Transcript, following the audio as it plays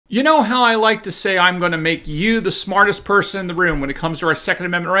You know how I like to say I'm going to make you the smartest person in the room when it comes to our Second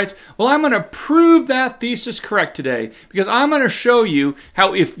Amendment rights? Well, I'm going to prove that thesis correct today because I'm going to show you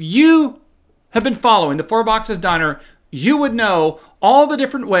how if you have been following the Four Boxes Diner, you would know all the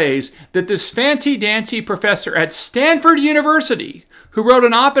different ways that this fancy-dancy professor at Stanford University, who wrote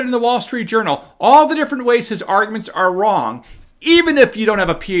an op-ed in the Wall Street Journal, all the different ways his arguments are wrong, even if you don't have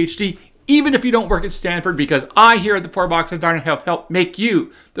a PhD, even if you don't work at Stanford, because I here at the Four Boxes Diner have helped make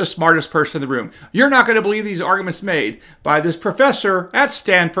you the smartest person in the room. You're not going to believe these arguments made by this professor at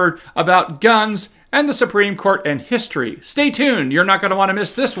Stanford about guns and the Supreme Court and history. Stay tuned. You're not going to want to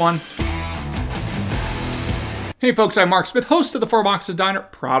miss this one. Hey folks, I'm Mark Smith, host of the Four Boxes Diner,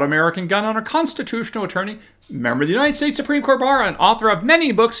 proud American gun owner, constitutional attorney, member of the United States Supreme Court Bar, and author of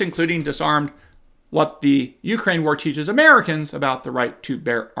many books, including Disarmed: What the Ukraine War Teaches Americans About the Right to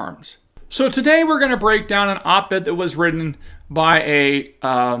Bear Arms. So today we're going to break down an op-ed that was written by a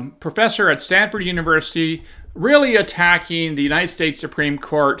professor at Stanford University, really attacking the United States Supreme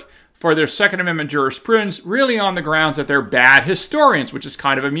Court for their Second Amendment jurisprudence, really on the grounds that they're bad historians, which is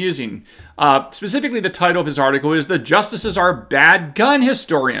kind of amusing. Specifically, the title of his article is "The Justices Are Bad Gun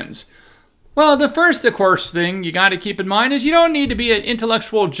Historians." Well, the first, of course, thing you got to keep in mind is you don't need to be an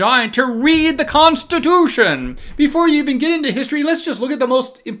intellectual giant to read the Constitution. Before you even get into history, let's just look at the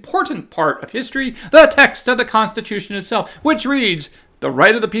most important part of history, the text of the Constitution itself, which reads, "The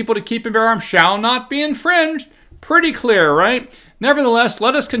right of the people to keep and bear arms shall not be infringed." Pretty clear, right? Nevertheless,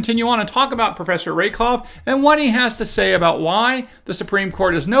 let us continue on and talk about Professor Rakoff and what he has to say about why the Supreme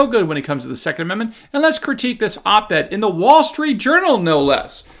Court is no good when it comes to the Second Amendment. And let's critique this op-ed in the Wall Street Journal, no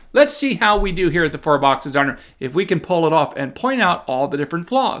less. Let's see how we do here at the Four Boxes Diner, if we can pull it off and point out all the different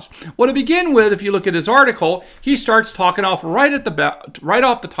flaws. Well, to begin with, if you look at his article, he starts talking off right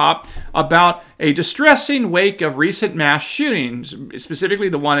off the top about a distressing wake of recent mass shootings, specifically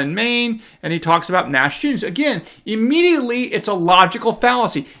the one in Maine, and he talks about mass shootings. Again, immediately it's a logical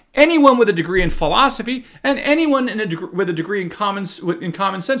fallacy. Anyone with a degree in philosophy and anyone with a degree in common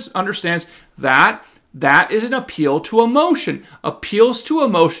sense understands that that is an appeal to emotion. Appeals to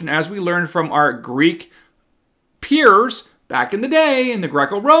emotion, as we learned from our Greek peers back in the day, in the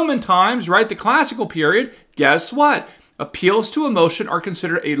Greco-Roman times, right, the classical period, guess what? Appeals to emotion are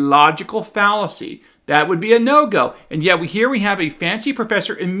considered a logical fallacy. That would be a no-go. And yet here we have a fancy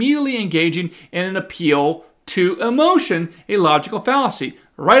professor immediately engaging in an appeal to emotion, a logical fallacy.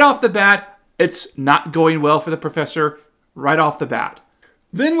 Right off the bat, it's not going well for the professor right off the bat.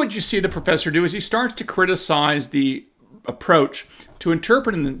 Then what you see the professor do is he starts to criticize the approach to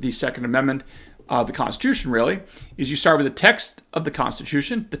interpreting the Second Amendment, the Constitution really, is you start with the text of the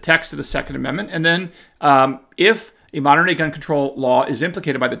Constitution, the text of the Second Amendment, and then if a modern-day gun control law is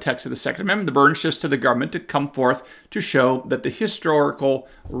implicated by the text of the Second Amendment, the burden shifts to the government to come forth to show that the historical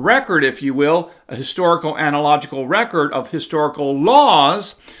record, if you will, a historical analogical record of historical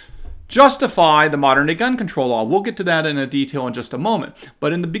laws justify the modern-day gun control law. We'll get to that in a detail in just a moment.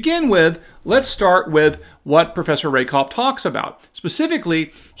 But in the begin with, let's start with what Professor Rakoff talks about.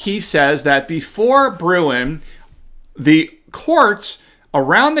 Specifically, he says that before Bruin, the courts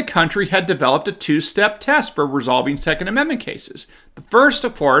around the country had developed a two-step test for resolving Second Amendment cases. The first,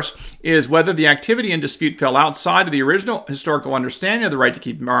 of course, is whether the activity in dispute fell outside of the original historical understanding of the right to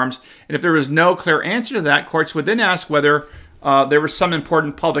keep arms. And if there was no clear answer to that, courts would then ask whether there was some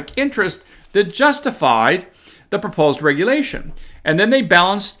important public interest that justified the proposed regulation. And then they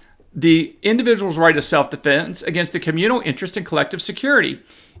balanced the individual's right of self-defense against the communal interest in collective security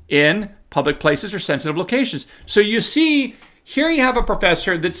in public places or sensitive locations. So you see, here you have a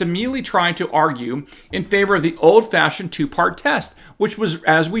professor that's immediately trying to argue in favor of the old-fashioned two-part test, which was,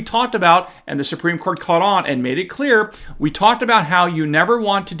 as we talked about, and the Supreme Court caught on and made it clear, we talked about how you never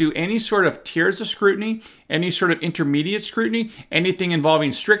want to do any sort of tiers of scrutiny, any sort of intermediate scrutiny, anything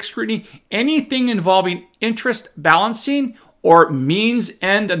involving strict scrutiny, anything involving interest balancing or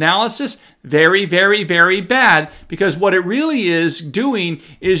means-end analysis. Very, very, very bad, because what it really is doing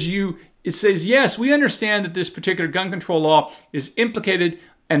is it says, yes, we understand that this particular gun control law is implicated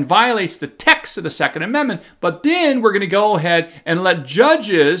and violates the text of the Second Amendment, but then we're going to go ahead and let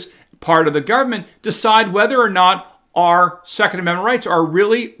judges, part of the government, decide whether or not our Second Amendment rights are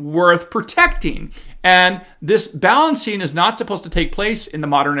really worth protecting. And this balancing is not supposed to take place in the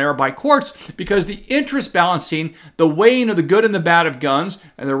modern era by courts, because the interest balancing, the weighing of the good and the bad of guns,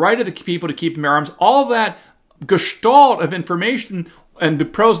 and the right of the people to keep their arms, all that gestalt of information and the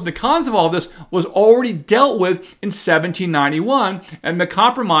pros and the cons of all this was already dealt with in 1791. And the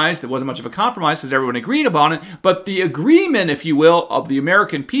compromise, there wasn't much of a compromise because everyone agreed upon it, but the agreement, if you will, of the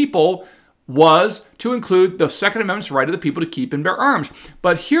American people was to include the Second Amendment's right of the people to keep and bear arms.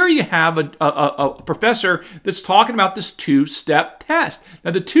 But here you have a professor that's talking about this two-step test.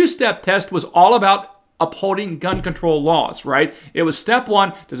 Now, the two-step test was all about upholding gun control laws, right? It was step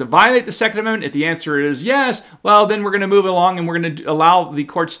one, does it violate the Second Amendment? If the answer is yes, well, then we're going to move along and we're going to allow the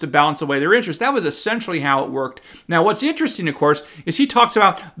courts to balance away their interests. That was essentially how it worked. Now, what's interesting, of course, is he talks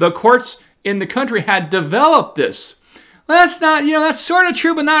about the courts in the country had developed this. Well, that's not, that's sort of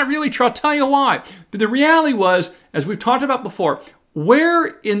true, but not really true. I'll tell you why. But the reality was, as we've talked about before, where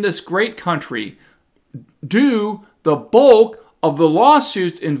in this great country do the bulk of the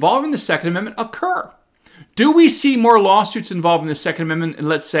lawsuits involving the Second Amendment occur? Do we see more lawsuits involving the Second Amendment in,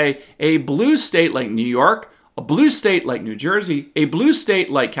 let's say, a blue state like New York, a blue state like New Jersey, a blue state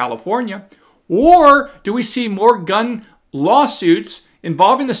like California? Or do we see more gun lawsuits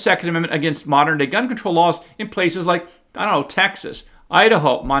involving the Second Amendment against modern-day gun control laws in places like, I don't know, Texas,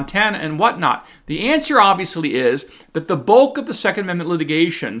 Idaho, Montana, and whatnot? The answer obviously is that the bulk of the Second Amendment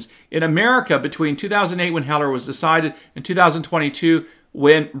litigations in America between 2008 when Heller was decided and 2022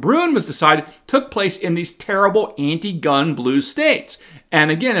 when Bruen was decided took place in these terrible anti-gun blue states.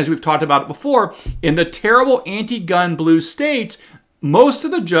 And again, as we've talked about it before, in the terrible anti-gun blue states, most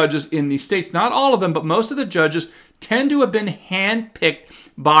of the judges in these states, not all of them, but most of the judges tend to have been handpicked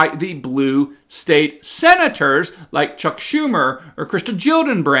by the blue state senators like Chuck Schumer or Krista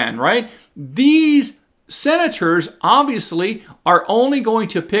Gildenbrand, right? These senators obviously are only going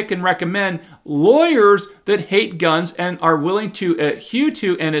to pick and recommend lawyers that hate guns and are willing to adhere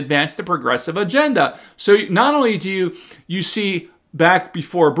to and advance the progressive agenda. So not only do you see back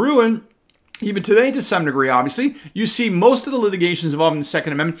before Bruen, even today to some degree, obviously, you see most of the litigations involving the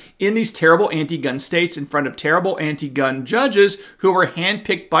Second Amendment in these terrible anti-gun states in front of terrible anti-gun judges who were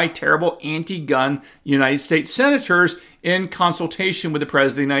handpicked by terrible anti-gun United States senators in consultation with the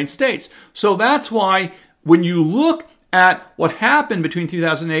President of the United States. So that's why when you look at what happened between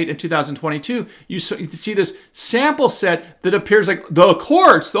 2008 and 2022, you see this sample set that appears like the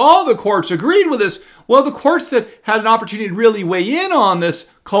courts, all the courts agreed with this. Well, the courts that had an opportunity to really weigh in on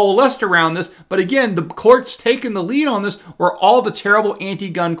this coalesced around this. But again, the courts taking the lead on this were all the terrible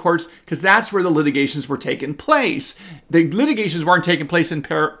anti-gun courts because that's where the litigations were taking place. The litigations weren't taking place in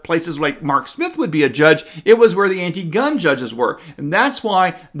places like Mark Smith would be a judge. It was where the anti-gun judges were. And that's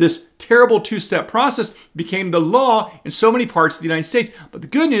why this terrible two-step process became the law in so many parts of the United States. But the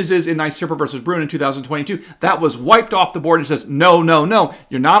good news is in NYSERPA versus Bruen in 2022, that was wiped off the board and says, no, no, no,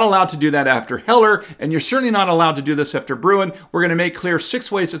 you're not allowed to do that after Heller, and you're certainly not allowed to do this after Bruen. We're going to make clear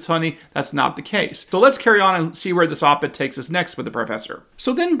 6 ways it's funny. That's not the case. So let's carry on and see where this op-ed takes us next with the professor.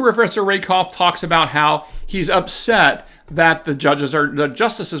 So then Professor Rakoff talks about how he's upset that the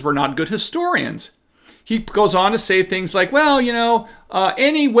justices were not good historians. He goes on to say things like, well,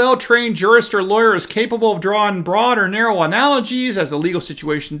 any well-trained jurist or lawyer is capable of drawing broad or narrow analogies as the legal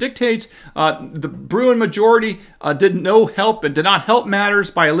situation dictates. The Bruen majority did not help matters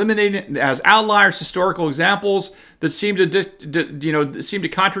by eliminating as outliers historical examples that seem to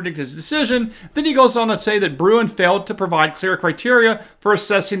contradict his decision. Then he goes on to say that Bruen failed to provide clear criteria for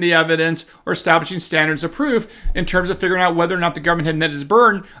assessing the evidence or establishing standards of proof in terms of figuring out whether or not the government had met its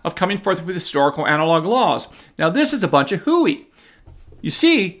burden of coming forth with historical analog laws. Now, this is a bunch of hooey. You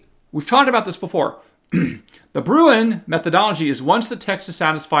see, we've talked about this before. The Bruen methodology is once the text is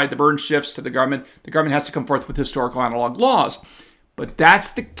satisfied, the burden shifts to the government. The government has to come forth with historical analog laws. But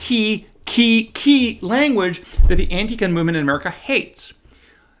that's the key language that the anti-gun movement in America hates.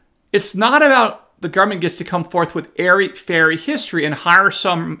 It's not about the government gets to come forth with airy-fairy history and hire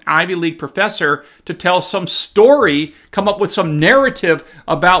some Ivy League professor to tell some story, come up with some narrative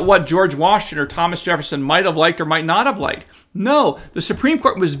about what George Washington or Thomas Jefferson might have liked or might not have liked. No, the Supreme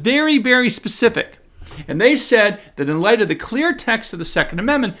Court was very, very specific. And they said that in light of the clear text of the Second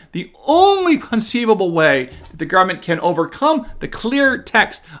Amendment, the only conceivable way that the government can overcome the clear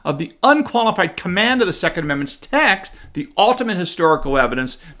text of the unqualified command of the Second Amendment's text, the ultimate historical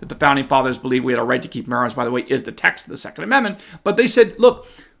evidence that the Founding Fathers believed we had a right to keep and bear arms, by the way, is the text of the Second Amendment. But they said, look,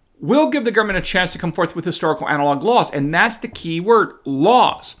 we'll give the government a chance to come forth with historical analog laws. And that's the key word,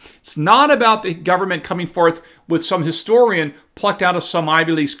 laws. It's not about the government coming forth with some historian plucked out of some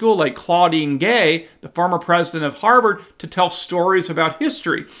Ivy League school like Claudine Gay, the former president of Harvard, to tell stories about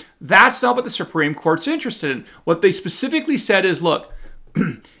history. That's not what the Supreme Court's interested in. What they specifically said is, look,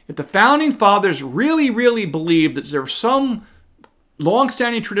 if the Founding Fathers really, really believed that there's some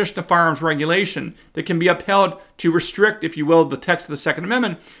long-standing tradition of firearms regulation that can be upheld to restrict, if you will, the text of the Second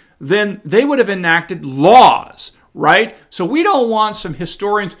Amendment, then they would have enacted laws, right? So we don't want some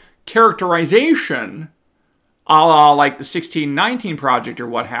historian's characterization a la like the 1619 Project or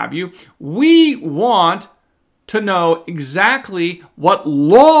what have you. We want to know exactly what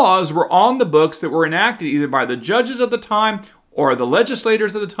laws were on the books that were enacted either by the judges of the time or the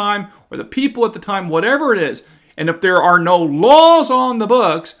legislators of the time or the people at the time, whatever it is. And if there are no laws on the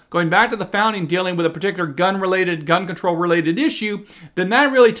books, going back to the founding dealing with a particular gun control related issue, then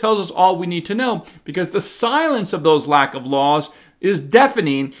that really tells us all we need to know, because the silence of those lack of laws is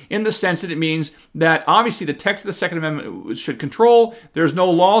deafening in the sense that it means that obviously the text of the Second Amendment should control, there's no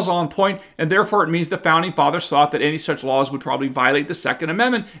laws on point, and therefore it means the Founding Fathers thought that any such laws would probably violate the Second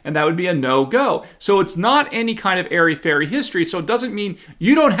Amendment, and that would be a no-go. So it's not any kind of airy-fairy history, so it doesn't mean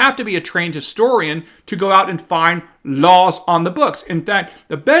you don't have to be a trained historian to go out and find laws on the books. In fact,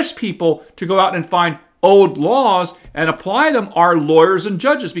 the best people to go out and find old laws and apply them are lawyers and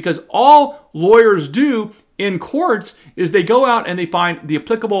judges, because all lawyers do in courts is they go out and they find the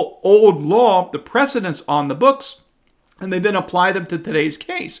applicable old law, the precedents on the books, and they then apply them to today's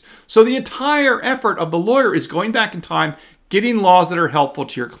case. So the entire effort of the lawyer is going back in time, getting laws that are helpful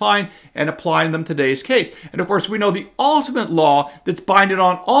to your client and applying them to today's case. And of course, we know the ultimate law that's binding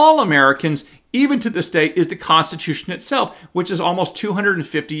on all Americans, even to this day, is the Constitution itself, which is almost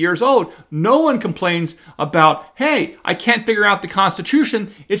 250 years old. No one complains about, hey, I can't figure out the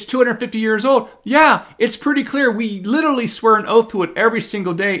Constitution. It's 250 years old. Yeah, it's pretty clear. We literally swear an oath to it every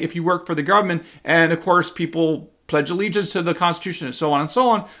single day if you work for the government. And of course, people pledge allegiance to the Constitution and so on and so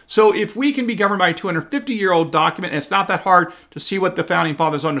on. So if we can be governed by a 250-year-old document, and it's not that hard to see what the Founding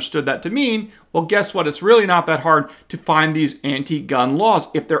Fathers understood that to mean, well, guess what? It's really not that hard to find these anti-gun laws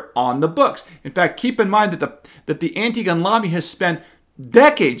if they're on the books. In fact, keep in mind that the anti-gun lobby has spent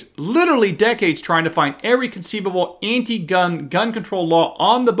decades, literally decades, trying to find every conceivable gun control law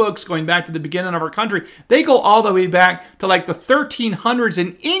on the books going back to the beginning of our country. They go all the way back to like the 1300s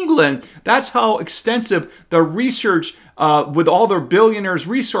in England. That's how extensive the research with all their billionaires'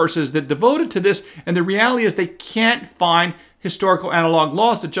 resources that devoted to this. And the reality is they can't find historical analog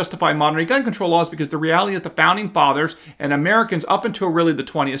laws to justify modern gun control laws, because the reality is the Founding Fathers and Americans up until really the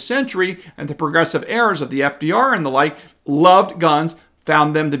 20th century and the progressive eras of the FDR and the like loved guns,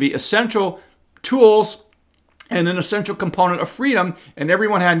 found them to be essential tools and an essential component of freedom, and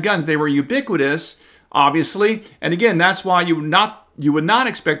everyone had guns. They were ubiquitous, obviously, and again, that's why you would not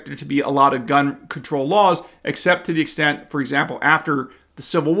expect there to be a lot of gun control laws, except to the extent, for example, after the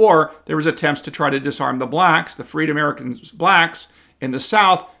Civil War, there was attempts to try to disarm the blacks, the freed American blacks in the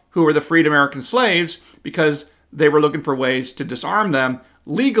South, who were the freed American slaves, because they were looking for ways to disarm them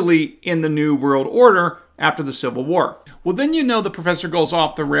legally in the New World Order after the Civil War. Well, then you know the professor goes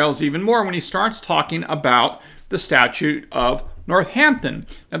off the rails even more when he starts talking about the Statute of Northampton.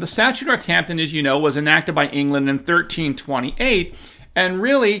 Now, the Statute of Northampton, as you know, was enacted by England in 1328, and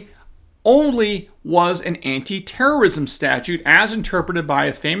really only was an anti-terrorism statute as interpreted by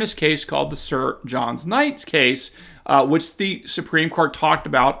a famous case called the Sir John Knight's case, which the Supreme Court talked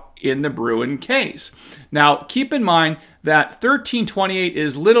about in the Bruin case. Now, keep in mind that 1328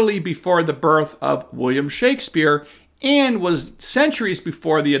 is literally before the birth of William Shakespeare and was centuries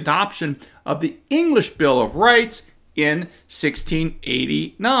before the adoption of the English Bill of Rights in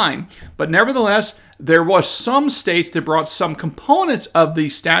 1689. But nevertheless, there was some states that brought some components of the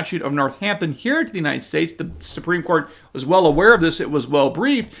Statute of Northampton here to the United States. The Supreme Court was well aware of this. It was well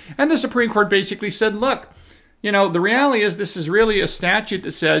briefed. And the Supreme Court basically said, look, you know, the reality is this is really a statute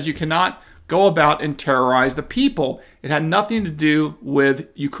that says you cannot go about and terrorize the people. It had nothing to do with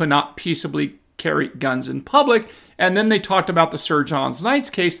you could not peaceably carry guns in public. And then they talked about the Sir John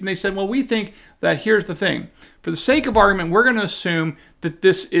Knight's case, and they said, well, we think that here's the thing. For the sake of argument, we're going to assume that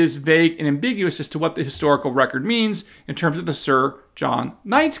this is vague and ambiguous as to what the historical record means in terms of the Sir John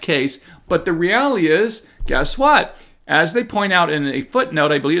Knight's case. But the reality is, guess what? As they point out in a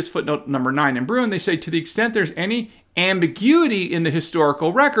footnote, I believe it's footnote number 9 in Bruin, they say to the extent there's any ambiguity in the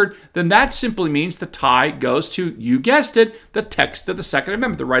historical record, then that simply means the tie goes to, you guessed it, the text of the Second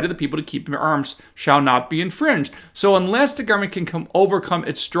Amendment. The right of the people to keep their arms shall not be infringed. So unless the government can overcome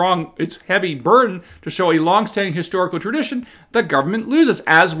its heavy burden to show a long-standing historical tradition, the government loses,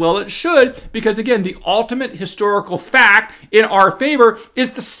 as well it should, because again, the ultimate historical fact in our favor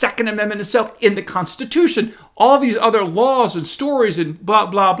is the Second Amendment itself in the Constitution. All these other laws and stories and blah,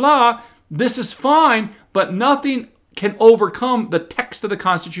 blah, blah, this is fine, but nothing can overcome the text of the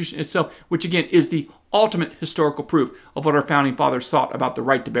Constitution itself, which again is the ultimate historical proof of what our founding fathers thought about the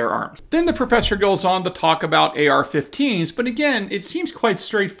right to bear arms. Then the professor goes on to talk about AR-15s, but again, it seems quite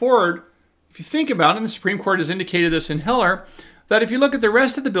straightforward if you think about it, and the Supreme Court has indicated this in Heller, that if you look at the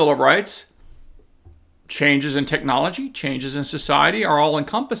rest of the Bill of Rights, changes in technology, changes in society are all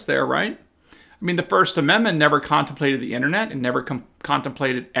encompassed there, right? I mean, the First Amendment never contemplated the internet. It never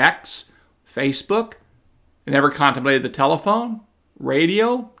contemplated X, Facebook. It never contemplated the telephone,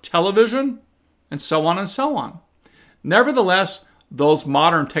 radio, television, and so on and so on. Nevertheless, those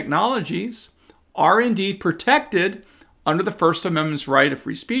modern technologies are indeed protected under the First Amendment's right of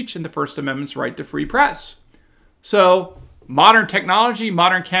free speech and the First Amendment's right to free press. So, modern technology,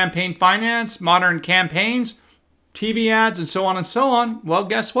 modern campaign finance, modern campaigns, TV ads, and so on, well,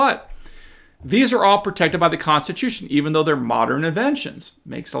 guess what? These are all protected by the Constitution, even though they're modern inventions.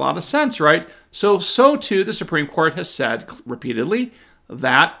 Makes a lot of sense, right? So too, the Supreme Court has said repeatedly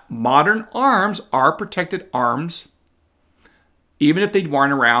that modern arms are protected arms, even if they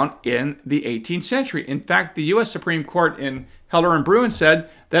weren't around in the 18th century. In fact, the U.S. Supreme Court in Heller and Bruin said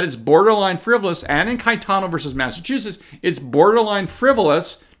that it's borderline frivolous, and in Caetano versus Massachusetts, it's borderline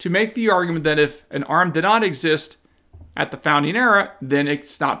frivolous to make the argument that if an arm did not exist at the founding era, then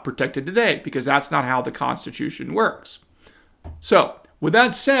it's not protected today, because that's not how the Constitution works. So, with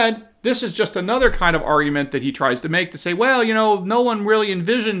that said, this is just another kind of argument that he tries to make to say, well, you know, no one really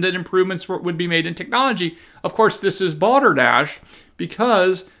envisioned that improvements would be made in technology. Of course, this is balderdash,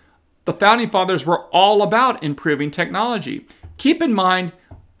 because the Founding Fathers were all about improving technology. Keep in mind,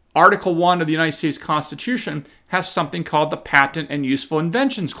 Article 1 of the United States Constitution has something called the Patent and Useful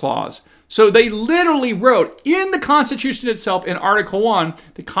Inventions Clause. So they literally wrote in the Constitution itself in Article 1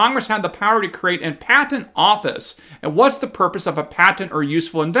 that Congress had the power to create a patent office. And what's the purpose of a patent or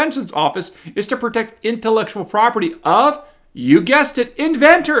useful inventions office? Is to protect intellectual property of, you guessed it,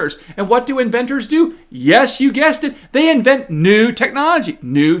 inventors. And what do inventors do? Yes, you guessed it. They invent new technology,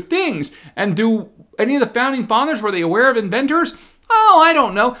 new things. And do any of the Founding Fathers, were they aware of inventors? Oh, I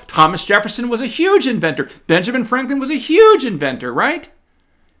don't know. Thomas Jefferson was a huge inventor. Benjamin Franklin was a huge inventor, right?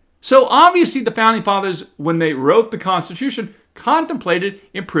 So obviously the Founding Fathers, when they wrote the Constitution, contemplated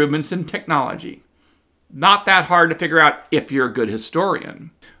improvements in technology. Not that hard to figure out if you're a good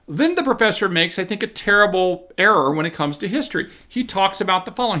historian. Then the professor makes, I think, a terrible error when it comes to history. He talks about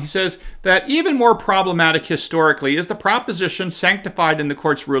the following. He says that even more problematic historically is the proposition sanctified in the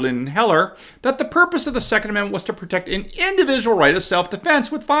court's ruling in Heller that the purpose of the Second Amendment was to protect an individual right of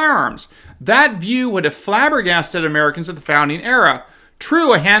self-defense with firearms. That view would have flabbergasted Americans of the founding era.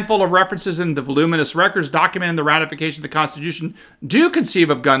 True, a handful of references in the voluminous records documenting the ratification of the Constitution do conceive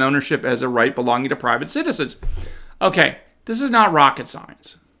of gun ownership as a right belonging to private citizens. Okay, this is not rocket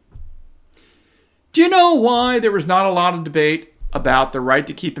science. Do you know why there was not a lot of debate about the right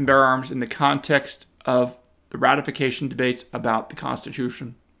to keep and bear arms in the context of the ratification debates about the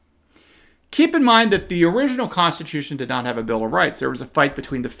Constitution? Keep in mind that the original Constitution did not have a Bill of Rights. There was a fight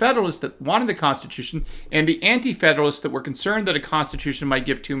between the Federalists that wanted the Constitution and the Anti-Federalists that were concerned that a Constitution might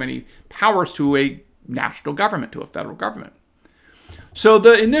give too many powers to a national government, to a federal government. So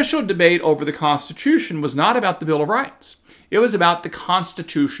the initial debate over the Constitution was not about the Bill of Rights. It was about the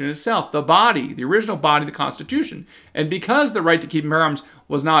Constitution itself, the body, the original body of the Constitution. And because the right to keep and bear arms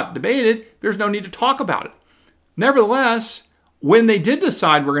was not debated, there's no need to talk about it. Nevertheless, when they did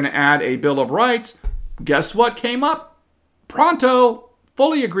decide we're going to add a Bill of Rights, guess what came up? Pronto,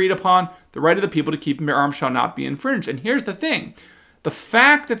 fully agreed upon, the right of the people to keep and bear arms shall not be infringed. And here's the thing. The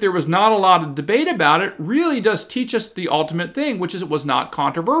fact that there was not a lot of debate about it really does teach us the ultimate thing, which is it was not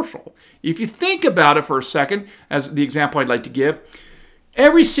controversial. If you think about it for a second, as the example I'd like to give,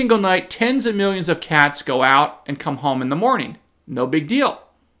 every single night, tens of millions of cats go out and come home in the morning. No big deal.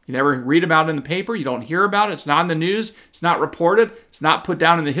 You never read about it in the paper. You don't hear about it. It's not in the news. It's not reported. It's not put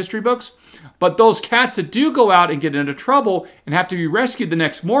down in the history books. But those cats that do go out and get into trouble and have to be rescued the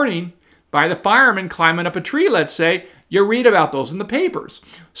next morning by the firemen climbing up a tree, let's say, you read about those in the papers.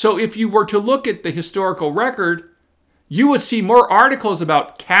 So if you were to look at the historical record, you would see more articles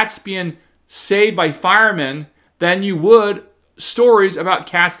about cats being saved by firemen than you would stories about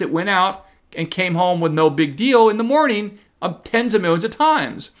cats that went out and came home with no big deal in the morning tens of millions of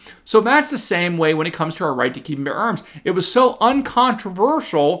times. So that's the same way when it comes to our right to keep and bear arms. It was so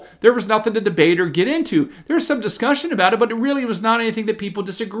uncontroversial, there was nothing to debate or get into. There was some discussion about it, but it really was not anything that people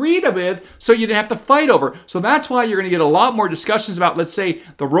disagreed with, so you didn't have to fight over. So that's why you're going to get a lot more discussions about, let's say,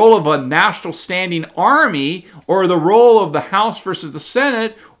 the role of a national standing army, or the role of the House versus the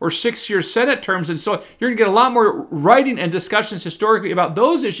Senate, or 6-year Senate terms, and so you're going to get a lot more writing and discussions historically about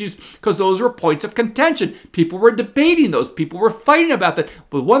those issues because those were points of contention. People were debating those. People were fighting about that.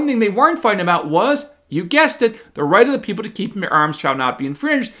 But one thing they weren't fighting about was, you guessed it, the right of the people to keep and bear arms shall not be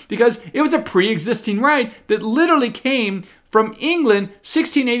infringed, because it was a pre-existing right that literally came from England,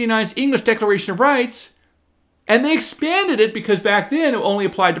 1689's English Declaration of Rights, And they expanded it because back then it only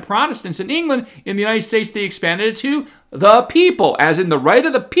applied to Protestants in England. In the United States, they expanded it to the people, as in the right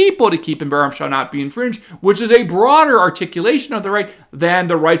of the people to keep and bear arms shall not be infringed, which is a broader articulation of the right than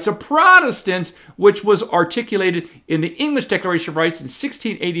the rights of Protestants, which was articulated in the English Declaration of Rights in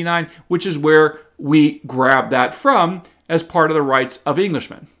 1689, which is where we grabbed that from as part of the rights of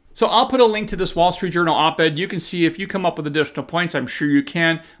Englishmen. So I'll put a link to this Wall Street Journal op-ed. You can see if you come up with additional points, I'm sure you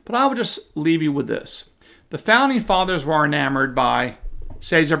can, but I will just leave you with this. The Founding Fathers were enamored by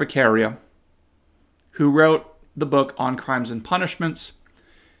Cesare Beccaria, who wrote the book On Crimes and Punishments,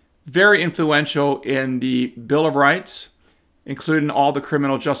 very influential in the Bill of Rights, including all the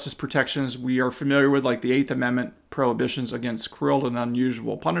criminal justice protections we are familiar with, like the Eighth Amendment prohibitions against cruel and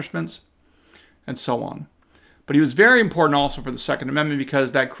unusual punishments, and so on. But he was very important also for the Second Amendment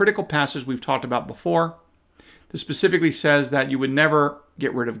because that critical passage we've talked about before, that specifically says that you would never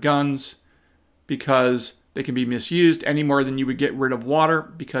get rid of guns because they can be misused any more than you would get rid of water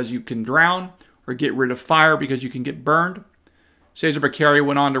because you can drown, or get rid of fire because you can get burned. Cesare Beccaria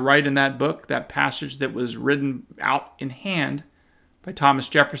went on to write in that book that passage that was written out in hand by Thomas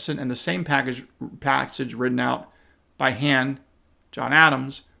Jefferson, and the same passage written out by hand, John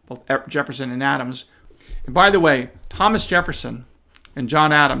Adams, both Jefferson and Adams. And by the way, Thomas Jefferson and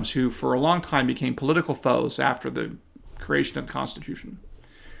John Adams, who for a long time became political foes after the creation of the Constitution,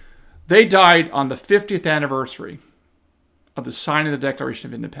 they died on the 50th anniversary of the signing of the Declaration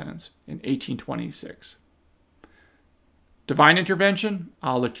of Independence in 1826. Divine intervention,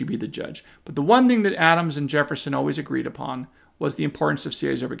 I'll let you be the judge. But the one thing that Adams and Jefferson always agreed upon was the importance of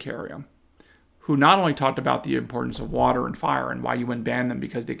Cesare Beccaria, who not only talked about the importance of water and fire and why you wouldn't ban them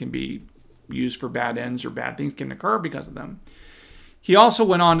because they can be used for bad ends or bad things can occur because of them. He also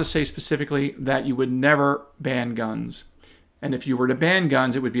went on to say specifically that you would never ban guns. And if you were to ban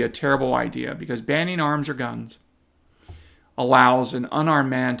guns, it would be a terrible idea because banning arms or guns allows an unarmed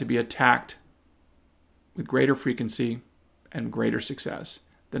man to be attacked with greater frequency and greater success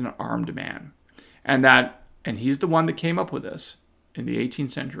than an armed man. And he's the one that came up with this in the 18th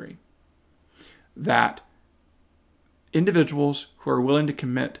century, that individuals who are willing to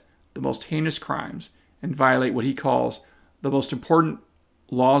commit the most heinous crimes and violate what he calls the most important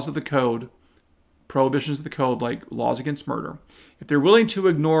laws of the code, prohibitions of the code, like laws against murder, if they're willing to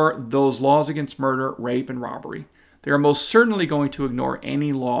ignore those laws against murder, rape, and robbery, they are most certainly going to ignore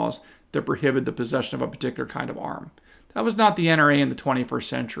any laws that prohibit the possession of a particular kind of arm. That was not the NRA in the 21st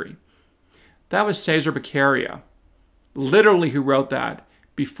century. That was Cesare Beccaria, literally, who wrote that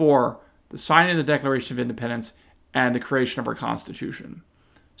before the signing of the Declaration of Independence and the creation of our Constitution.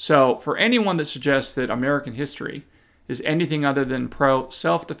 So for anyone that suggests that American history is anything other than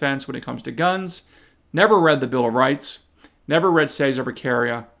pro-self-defense when it comes to guns, never read the Bill of Rights, never read Cesare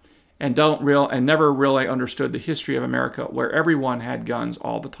Beccaria, and never really understood the history of America, where everyone had guns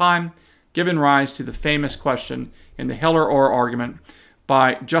all the time, giving rise to the famous question in the Heller oral argument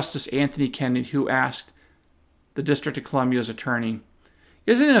by Justice Anthony Kennedy, who asked the District of Columbia's attorney,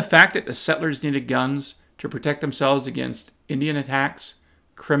 "Isn't it a fact that the settlers needed guns to protect themselves against Indian attacks,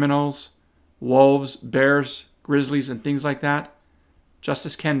 criminals, wolves, bears, grizzlies, and things like that?"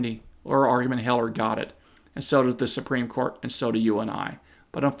 Justice Kennedy, oral argument Heller, got it. And so does the Supreme Court, and so do you and I.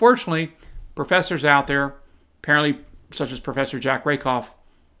 But unfortunately, professors out there, apparently such as Professor Jack Rakoff,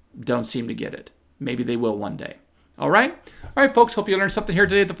 don't seem to get it. Maybe they will one day. All right? All right, folks. Hope you learned something here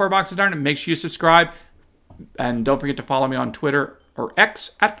today at the Four Boxes Diner. Make sure you subscribe. And don't forget to follow me on Twitter or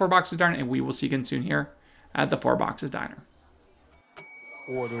X at Four Boxes Diner. And we will see you again soon here at the Four Boxes Diner.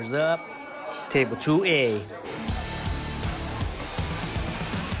 Orders up. Table 2A.